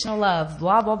 unconditional love,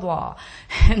 blah, blah, blah.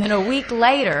 And then a week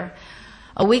later,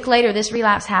 this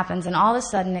relapse happens, and all of a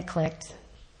sudden it clicked.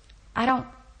 I don't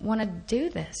want to do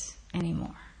this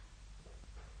anymore.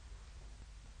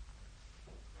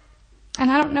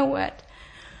 And I don't know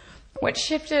what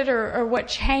shifted or what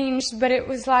changed, but it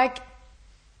was like,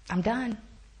 I'm done.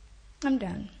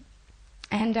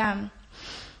 And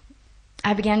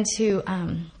I began to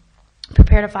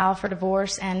prepare to file for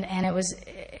divorce, and it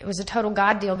was a total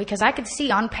God deal because I could see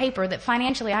on paper that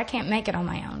financially I can't make it on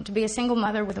my own. To be a single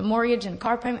mother with a mortgage and a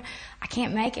car payment, I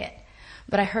can't make it.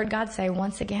 But I heard God say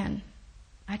once again,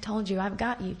 I told you, I've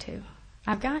got you too.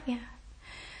 I've got you.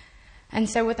 And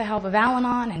so with the help of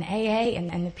Al-Anon and AA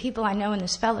and the people I know in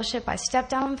this fellowship, I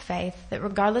stepped out on faith that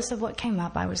regardless of what came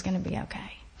up, I was going to be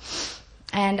okay.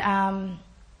 And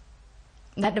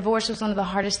that divorce was one of the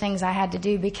hardest things I had to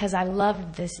do because I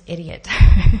loved this idiot.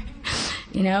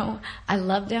 You know, I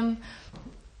loved him,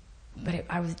 but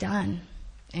I was done,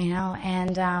 you know.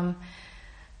 And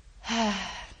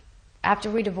after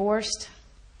we divorced,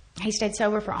 he stayed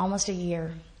sober for almost a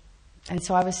year. And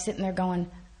so I was sitting there going,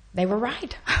 they were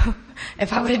right.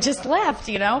 If I would have just left,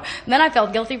 you know. And then I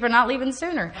felt guilty for not leaving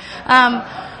sooner.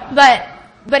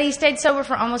 But he stayed sober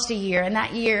for almost a year. And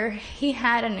that year, he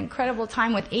had an incredible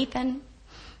time with Ethan.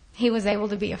 He was able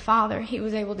to be a father. He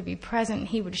was able to be present.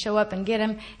 He would show up and get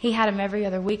him. He had him every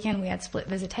other weekend. We had split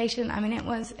visitation. I mean, it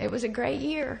was a great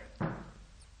year.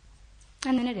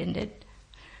 And then it ended.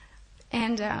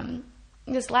 And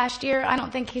this last year, I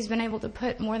don't think he's been able to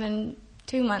put more than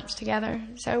 2 months together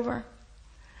sober.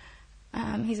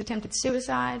 He's attempted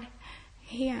suicide.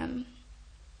 He's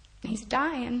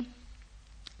dying.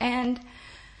 And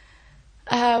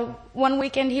one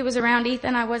weekend he was around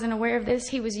Ethan. I wasn't aware of this.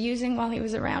 He was using while he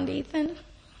was around Ethan.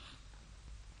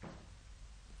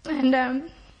 And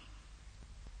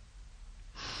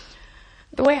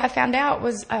the way I found out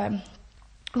was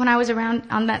when I was around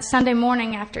on that Sunday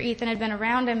morning after Ethan had been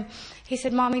around him, he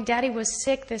said, Mommy, Daddy was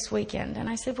sick this weekend. And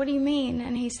I said, what do you mean?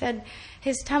 And he said,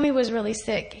 his tummy was really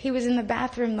sick. He was in the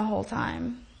bathroom the whole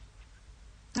time.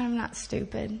 I'm not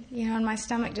stupid, you know, and my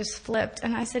stomach just flipped.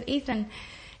 And I said, Ethan,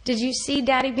 did you see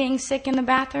Daddy being sick in the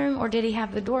bathroom, or did he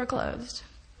have the door closed?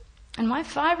 And my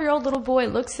 5-year-old little boy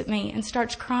looks at me and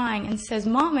starts crying and says,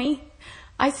 Mommy,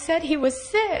 I said he was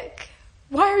sick.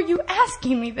 Why are you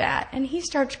asking me that? And he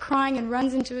starts crying and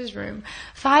runs into his room.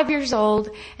 5 years old,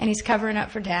 and he's covering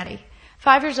up for Daddy.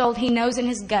 5 years old, he knows in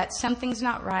his gut something's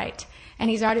not right, and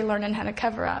he's already learning how to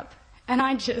cover up. And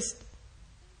I just,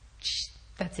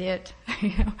 that's it.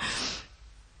 You know?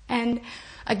 And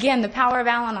again, the power of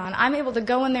Al-Anon. I'm able to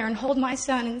go in there and hold my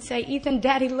son and say, Ethan,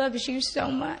 Daddy loves you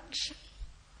so much.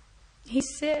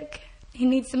 He's sick. He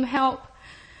needs some help.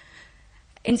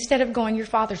 Instead of going, your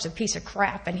father's a piece of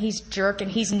crap and he's a jerk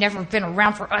and he's never been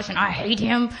around for us and I hate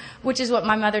him, which is what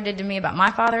my mother did to me about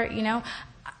my father, you know.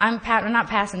 I'm not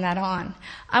passing that on.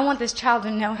 I want this child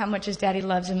to know how much his daddy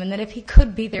loves him and that if he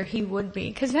could be there, he would be.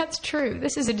 Because that's true.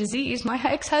 This is a disease. My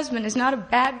ex-husband is not a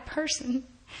bad person.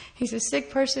 He's a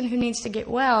sick person who needs to get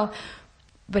well,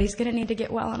 but he's going to need to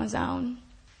get well on his own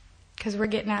because we're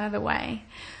getting out of the way.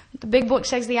 The big book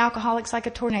says the alcoholic's like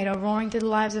a tornado roaring through the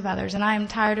lives of others, and I am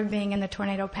tired of being in the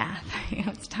tornado path. You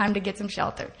know, it's time to get some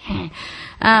shelter.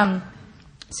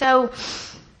 So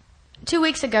 2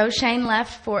 weeks ago, Shane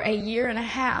left for 1.5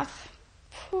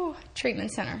 years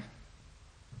treatment center.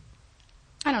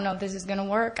 I don't know if this is going to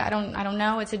work. I don't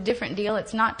know. It's a different deal.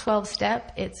 It's not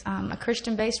 12-step. It's a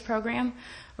Christian-based program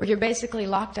where you're basically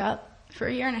locked up for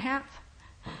 1.5 years.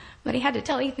 But he had to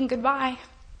tell Ethan goodbye.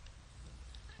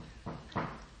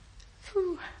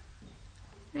 Whew.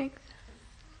 Thanks.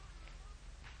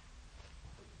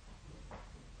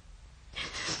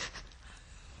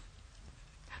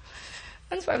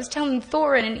 That's why I was telling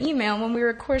Thor in an email when we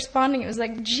were corresponding. It was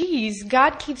like, geez,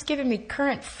 God keeps giving me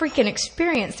current freaking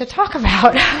experience to talk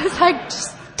about. I was like,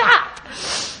 just stop.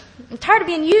 I'm tired of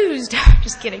being used.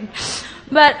 Just kidding.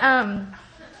 But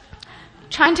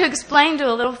trying to explain to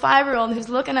a little 5-year-old who's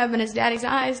looking up in his daddy's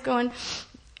eyes going,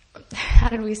 how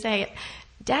did we say it?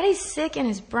 Daddy's sick in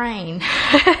his brain.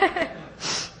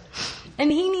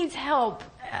 And he needs help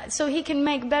so he can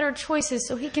make better choices,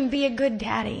 so he can be a good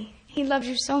daddy. He loves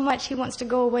you so much, he wants to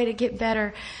go away to get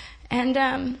better.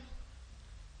 And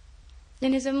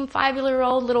in his own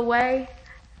 5-year-old little way,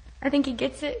 I think he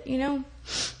gets it, you know.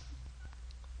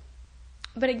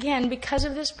 But again, because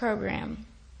of this program,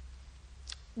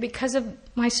 because of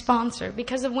my sponsor,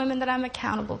 because of women that I'm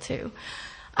accountable to,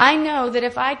 I know that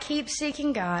if I keep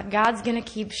seeking God, God's going to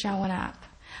keep showing up.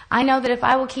 I know that if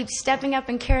I will keep stepping up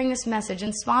and carrying this message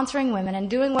and sponsoring women and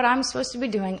doing what I'm supposed to be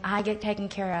doing, I get taken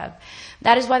care of.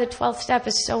 That is why the 12th step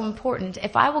is so important.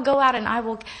 If I will go out and I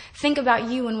will think about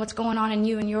you and what's going on in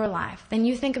you and your life, then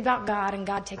you think about God and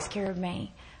God takes care of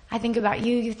me. I think about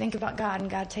you, you think about God, and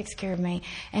God takes care of me.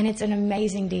 And it's an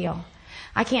amazing deal.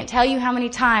 I can't tell you how many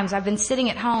times I've been sitting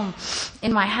at home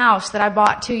in my house that I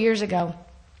bought 2 years ago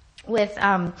with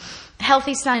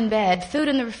healthy son in bed, food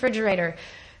in the refrigerator,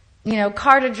 you know,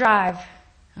 car to drive,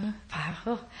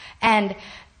 and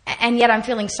yet I'm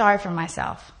feeling sorry for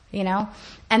myself, you know.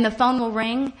 And the phone will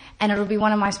ring, and it'll be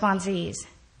one of my sponsees.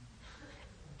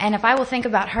 And if I will think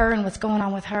about her and what's going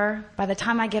on with her, by the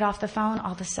time I get off the phone,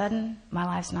 all of a sudden, my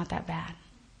life's not that bad.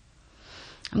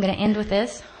 I'm going to end with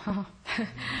this.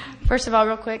 First of all,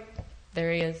 real quick,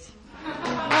 there he is.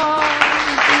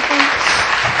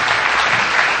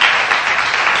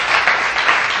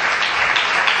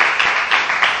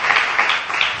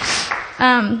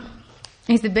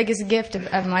 He's the biggest gift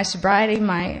of my sobriety,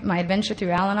 my adventure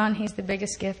through Al-Anon. He's the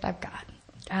biggest gift I've got.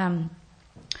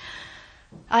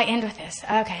 I end with this.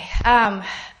 Okay.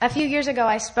 A few years ago,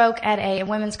 I spoke at a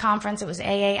women's conference. It was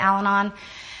AA Al-Anon,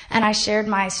 and I shared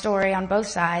my story on both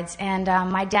sides. And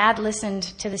my dad listened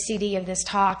to the CD of this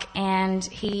talk, and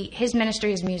his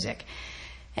ministry is music.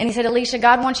 And he said, Alicia,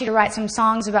 God wants you to write some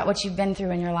songs about what you've been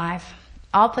through in your life.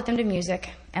 I'll put them to music,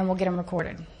 and we'll get them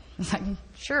recorded. I was like,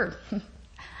 sure.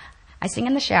 I sing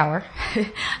in the shower.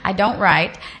 I don't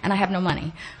write, and I have no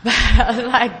money. But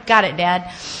I got it,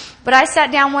 Dad. But I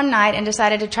sat down one night and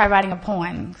decided to try writing a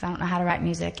poem, because I don't know how to write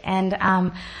music. And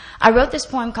I wrote this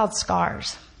poem called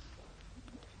Scars.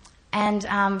 And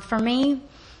for me,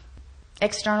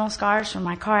 external scars from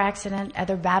my car accident,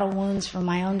 other battle wounds from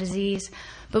my own disease,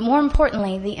 but more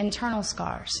importantly, the internal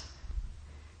scars.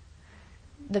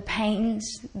 The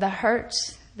pains, the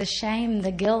hurts, the shame,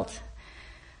 the guilt,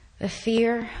 the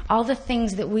fear, all the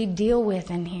things that we deal with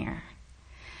in here.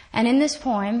 And in this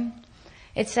poem,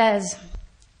 it says,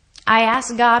 I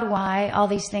asked God why all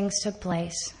these things took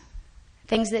place,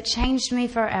 things that changed me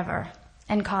forever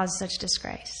and caused such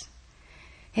disgrace.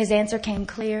 His answer came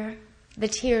clear. The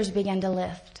tears began to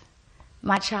lift.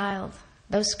 My child,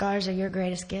 those scars are your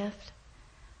greatest gift.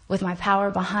 With my power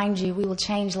behind you, we will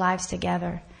change lives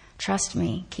together. Trust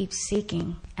me, keep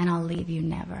seeking, and I'll leave you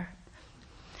never.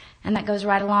 And that goes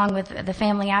right along with the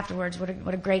family afterwards.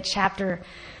 What a great chapter.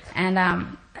 And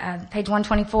page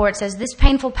 124, it says, this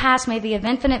painful past may be of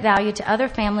infinite value to other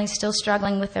families still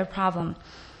struggling with their problem.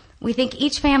 We think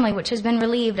each family which has been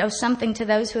relieved owes something to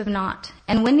those who have not.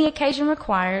 And when the occasion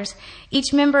requires,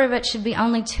 each member of it should be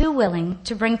only too willing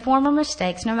to bring former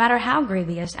mistakes, no matter how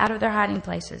grievous, out of their hiding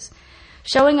places.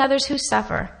 Showing others who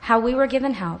suffer how we were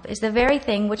given help is the very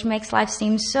thing which makes life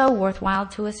seem so worthwhile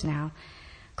to us now.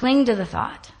 Cling to the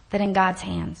thought that in God's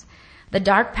hands, the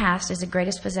dark past is the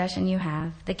greatest possession you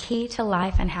have, the key to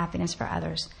life and happiness for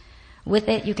others. With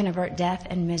it, you can avert death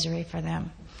and misery for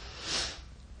them.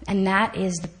 And that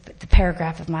is the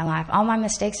paragraph of my life. All my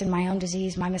mistakes in my own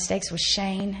disease, my mistakes with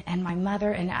Shane and my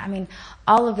mother, and I mean,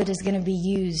 all of it is going to be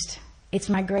used. It's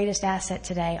my greatest asset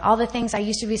today. All the things I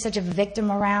used to be such a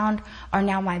victim around are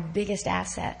now my biggest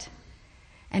asset.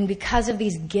 And because of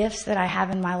these gifts that I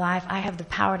have in my life, I have the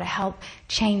power to help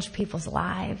change people's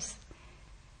lives.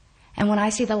 And when I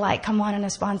see the light come on in a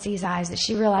sponsee's eyes, that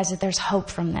she realizes there's hope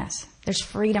from this, there's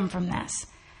freedom from this,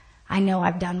 I know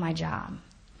I've done my job.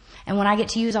 And when I get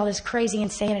to use all this crazy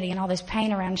insanity and all this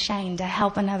pain around Shane to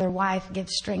help another wife give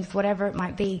strength, whatever it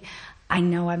might be, I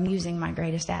know I'm using my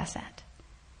greatest asset.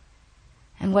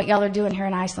 And what y'all are doing here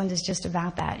in Iceland is just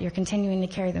about that. You're continuing to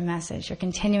carry the message. You're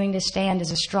continuing to stand as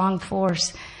a strong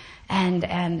force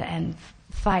and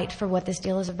fight for what this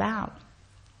deal is about.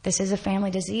 this is a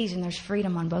family disease and there's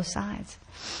freedom on both sides.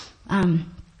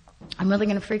 I'm really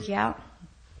going to freak you out.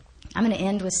 I'm going to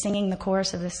end with singing the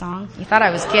chorus of this song. You thought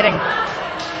I was kidding.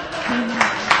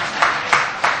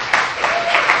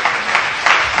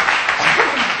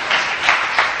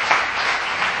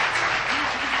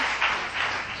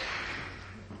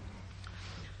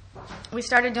 We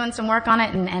started doing some work on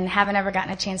it and haven't ever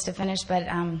gotten a chance to finish, but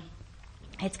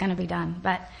it's going to be done.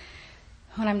 But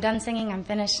when I'm done singing, I'm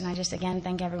finished, and I just, again,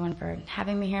 thank everyone for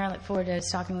having me here. I look forward to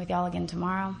talking with y'all again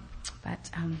tomorrow. But,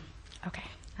 okay,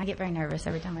 I get very nervous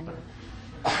every time I do it.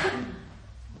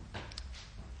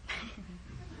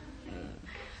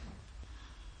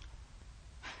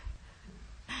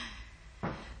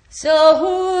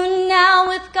 So now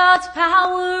with God's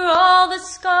power, all the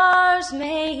scars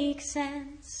make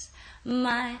sense.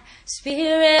 My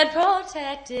spirit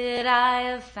protected, I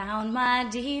have found my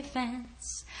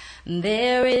defense.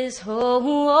 There is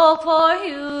hope for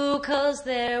you, 'cause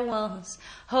there was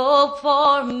hope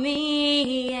for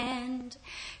me, and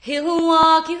He'll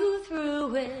walk you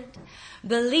through it.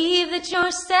 Believe that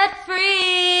you're set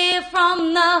free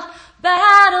from the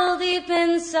battle deep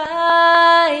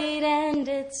inside, and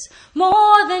it's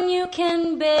more than you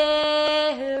can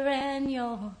bear, and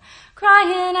you're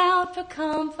crying out for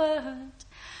comfort,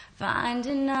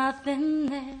 finding nothing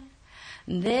there.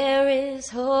 There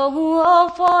is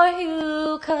hope for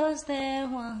you, 'cause there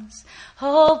was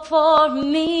hope for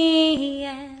me,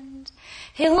 and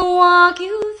He'll walk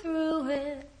you through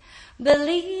it.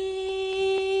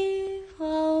 Believe,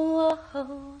 oh,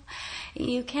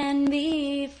 you can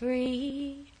be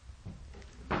free.